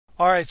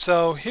Alright,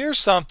 so here's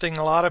something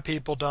a lot of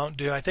people don't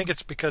do. I think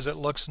it's because it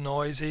looks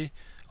noisy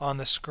on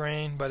the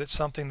screen, but it's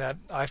something that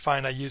I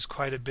find I use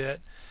quite a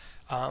bit.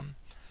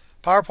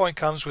 PowerPoint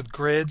comes with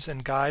grids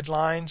and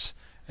guidelines,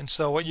 and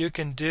so what you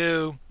can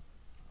do,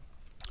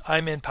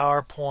 I'm in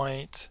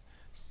PowerPoint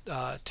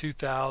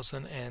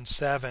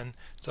 2007,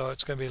 so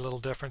it's going to be a little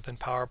different than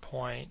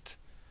PowerPoint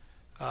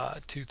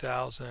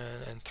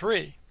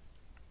 2003.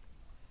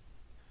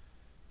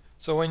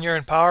 So when you're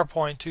in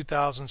PowerPoint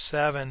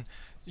 2007,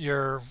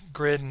 your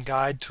grid and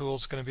guide tool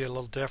is going to be a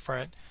little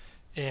different.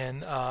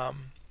 In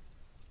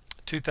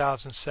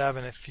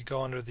 2007, if you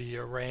go under the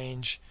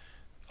arrange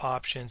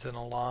options and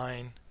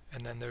align,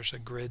 and then there's a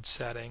grid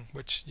setting,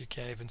 which you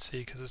can't even see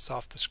because it's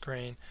off the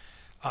screen,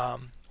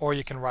 or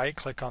you can right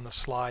click on the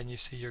slide and you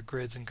see your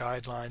grids and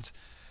guidelines,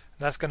 and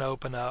that's going to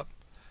open up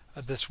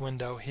this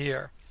window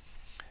here.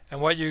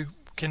 And what you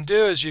can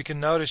do is you can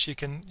notice you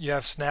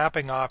have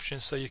snapping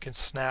options, so you can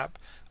snap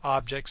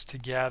objects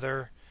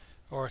together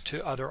or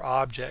to other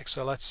objects.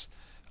 So let's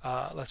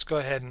go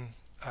ahead and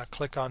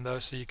click on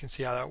those so you can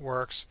see how that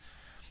works.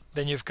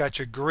 Then you've got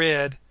your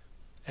grid,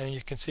 and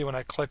you can see when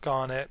I click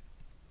on it,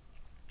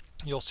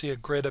 you'll see a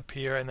grid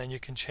appear, and then you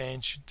can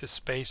change the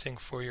spacing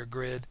for your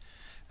grid,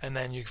 and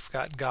then you've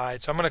got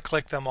guide. So I'm going to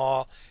click them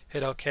all,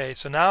 hit OK.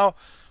 So now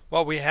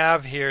what we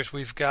have here is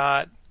we've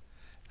got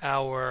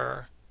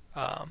our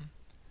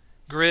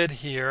grid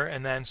here,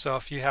 and then so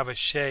if you have a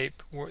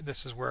shape,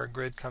 this is where a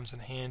grid comes in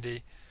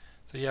handy.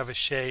 So you have a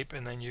shape,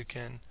 and then you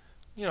can,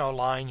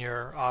 line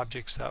your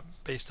objects up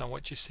based on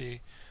what you see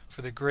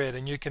for the grid.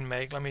 And you can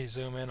make, let me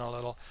zoom in a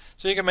little,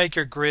 so you can make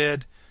your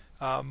grid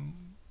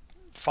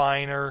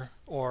finer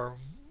or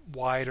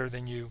wider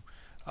than you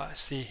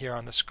see here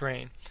on the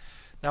screen.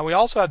 Now we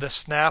also have the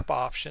snap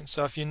option.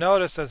 So if you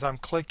notice, as I'm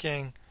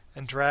clicking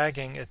and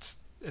dragging, it's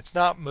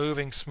not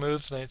moving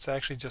smoothly, it's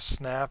actually just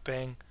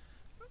snapping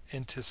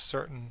into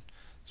certain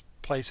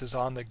places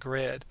on the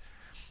grid.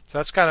 So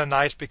that's kind of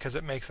nice because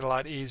it makes it a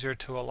lot easier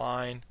to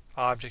align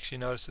objects. You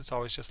notice it's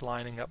always just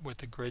lining up with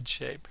the grid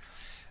shape.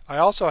 I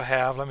also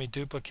have, let me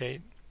duplicate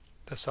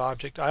this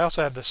object, I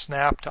also have the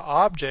snap to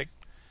object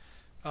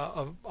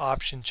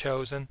option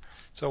chosen.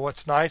 So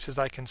what's nice is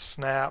I can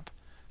snap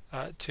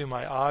to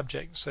my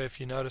object. So if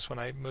you notice when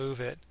I move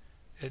it,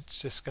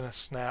 it's just going to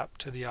snap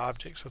to the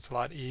object. So it's a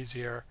lot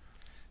easier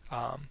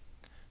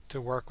to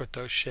work with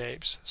those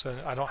shapes. So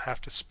I don't have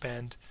to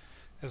spend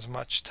as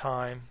much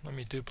time. Let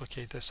me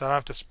duplicate this. So I don't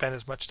have to spend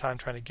as much time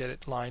trying to get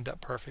it lined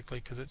up perfectly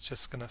because it's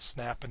just going to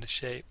snap into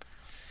shape.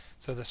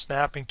 So the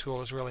snapping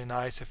tool is really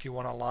nice if you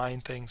want to line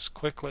things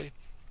quickly.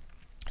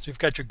 So you've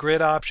got your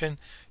grid option,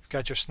 you've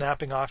got your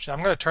snapping option.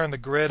 I'm going to turn the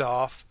grid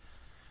off.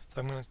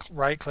 So I'm going to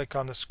right click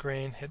on the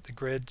screen, hit the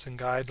grids and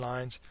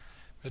guidelines,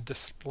 the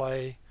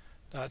display,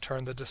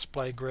 turn the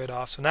display grid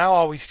off. So now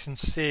all we can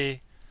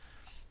see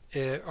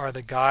are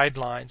the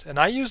guidelines, and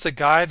I use the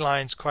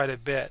guidelines quite a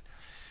bit.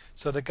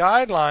 So the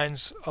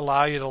guidelines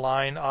allow you to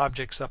line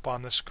objects up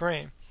on the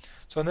screen.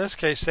 So in this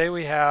case, say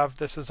we have,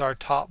 this is our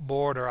top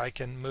border, I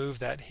can move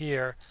that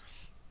here.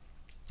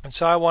 And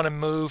so I want to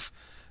move,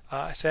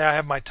 say I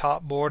have my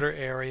top border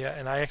area,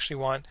 and I actually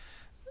want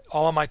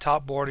all of my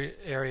top border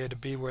area to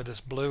be where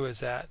this blue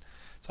is at.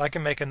 So I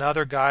can make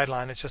another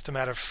guideline. It's just a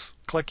matter of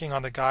clicking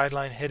on the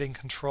guideline, hitting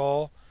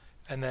Control,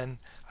 and then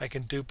I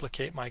can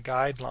duplicate my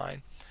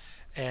guideline.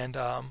 And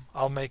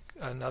I'll make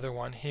another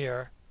one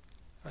here.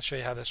 I'll show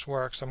you how this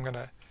works. I'm going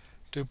to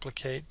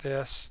duplicate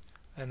this,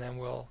 and then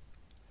we'll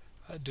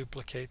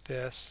duplicate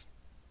this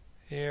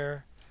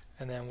here,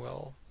 and then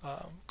we'll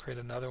create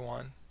another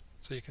one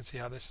so you can see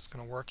how this is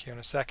going to work here in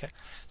a second.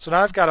 So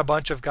now I've got a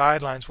bunch of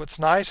guidelines. What's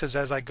nice is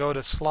as I go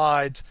to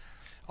slides,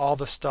 all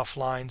the stuff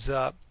lines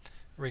up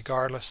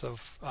regardless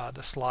of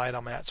the slide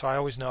I'm at. So I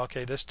always know,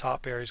 okay, this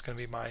top area is going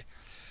to be my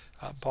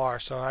bar.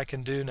 So what I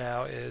can do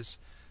now is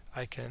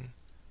I can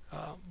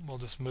we'll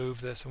just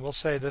move this, and we'll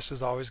say this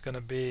is always going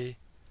to be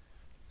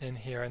in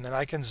here, and then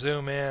I can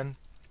zoom in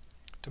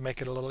to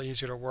make it a little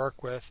easier to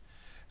work with.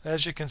 And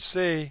as you can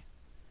see,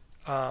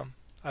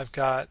 I've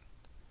got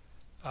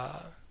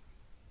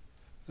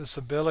this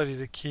ability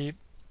to keep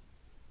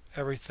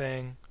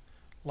everything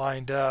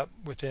lined up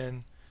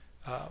within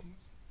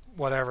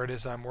whatever it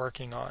is I'm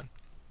working on.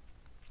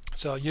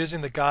 So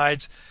using the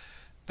guides,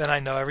 then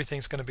I know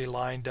everything's going to be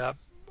lined up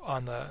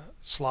on the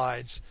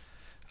slides.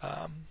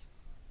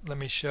 Let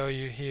me show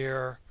you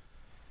here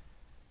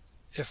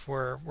if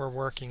we're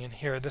working in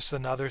here. This is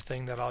another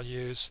thing that I'll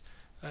use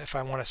if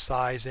I want to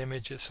size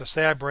images. So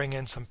say I bring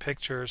in some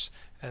pictures,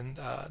 and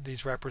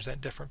these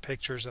represent different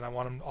pictures, and I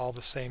want them all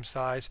the same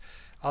size.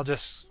 I'll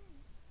just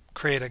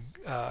create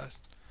a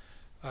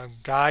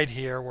guide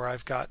here where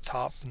I've got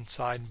top and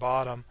side and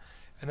bottom,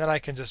 and then I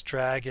can just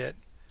drag it,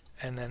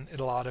 and then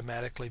it'll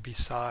automatically be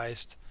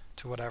sized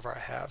to whatever I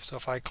have. So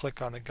if I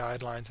click on the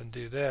guidelines and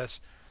do this,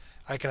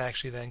 I can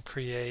actually then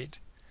create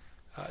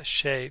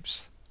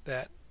shapes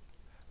that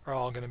are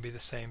all going to be the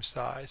same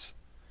size.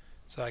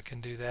 So I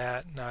can do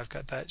that. Now I've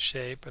got that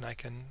shape, and I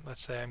can,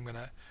 let's say I'm going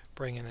to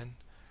bring in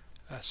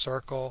a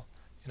circle,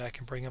 and I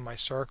can bring in my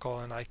circle,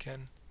 and I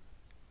can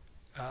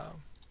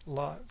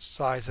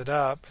size it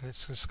up, and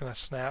it's just going to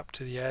snap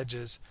to the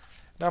edges.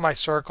 Now my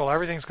circle,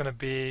 everything's going to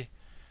be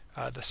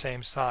the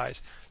same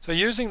size. So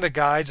using the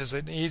guides is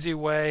an easy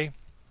way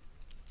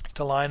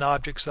to line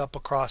objects up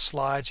across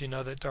slides. You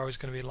know that they're always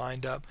going to be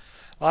lined up.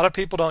 A lot of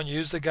people don't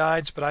use the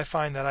guides, but I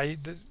find that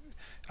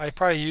I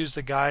probably use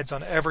the guides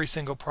on every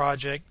single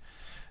project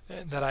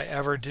that I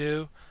ever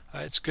do.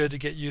 It's good to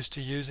get used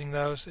to using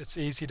those. It's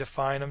easy to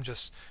find them.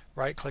 Just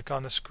right click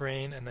on the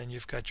screen, and then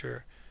you've got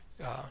your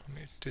let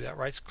me do that.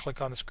 Right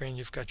click on the screen,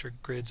 you've got your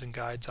grids and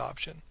guides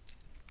option.